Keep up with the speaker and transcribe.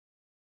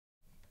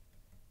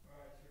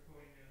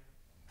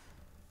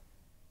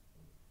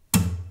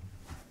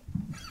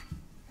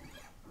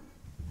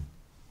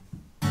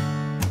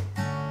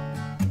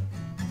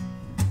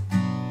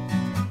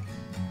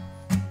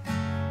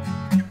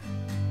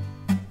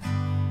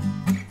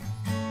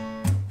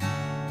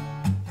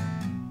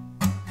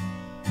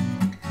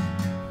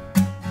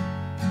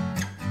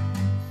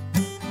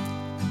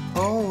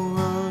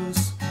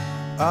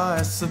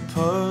I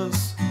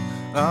suppose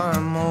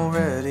I'm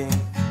already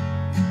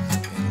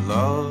in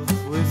love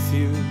with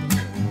you.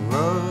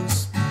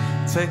 Rose,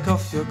 take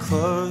off your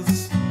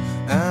clothes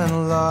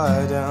and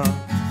lie down.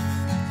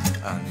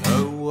 I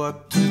know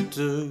what to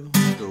do.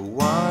 The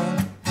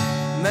wine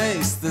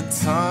makes the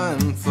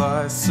time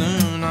fly.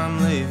 Soon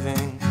I'm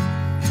leaving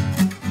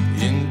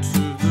into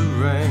the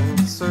rain.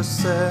 So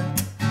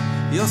set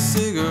your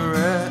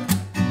cigarette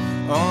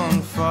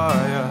on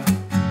fire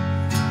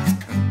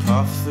and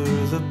puff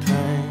through the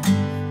pain,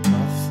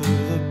 puff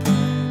through the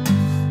pain.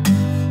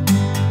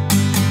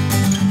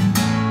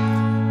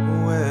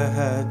 Where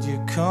had you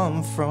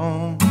come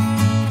from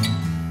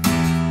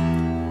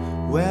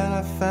when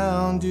I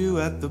found you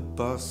at the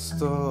bus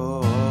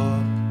stop?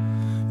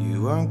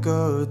 You won't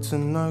go to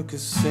no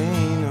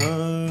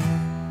casino,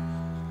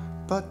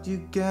 but you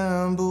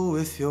gamble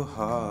with your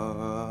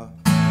heart.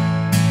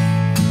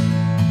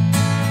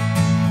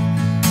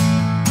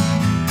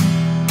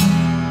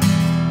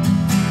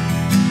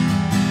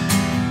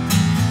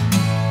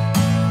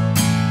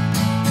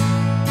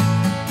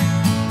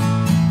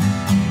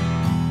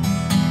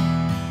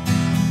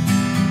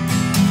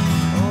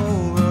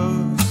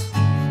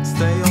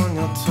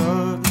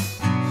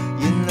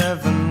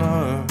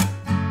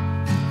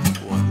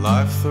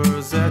 Life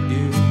throws at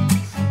you.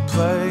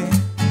 Play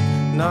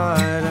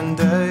night and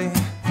day.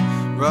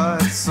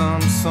 Write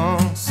some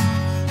songs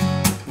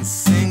and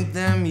sing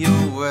them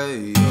your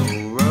way.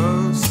 Oh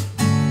Rose,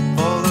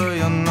 follow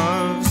your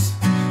nose,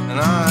 and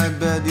I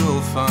bet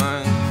you'll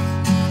find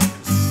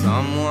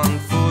someone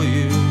for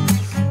you.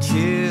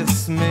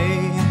 Kiss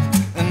me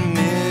and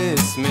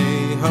miss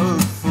me.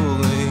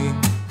 Hopefully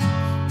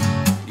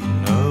you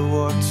know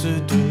what to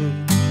do.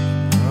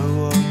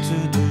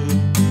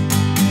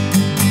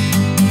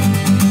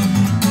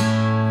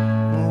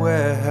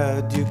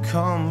 You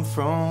come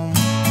from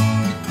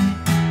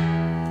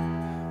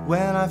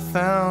when I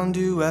found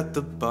you at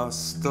the bus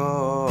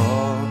stop.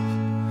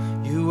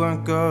 You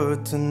won't go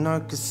to no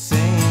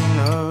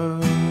casino,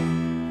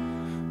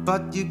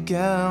 but you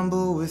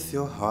gamble with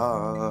your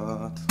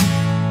heart.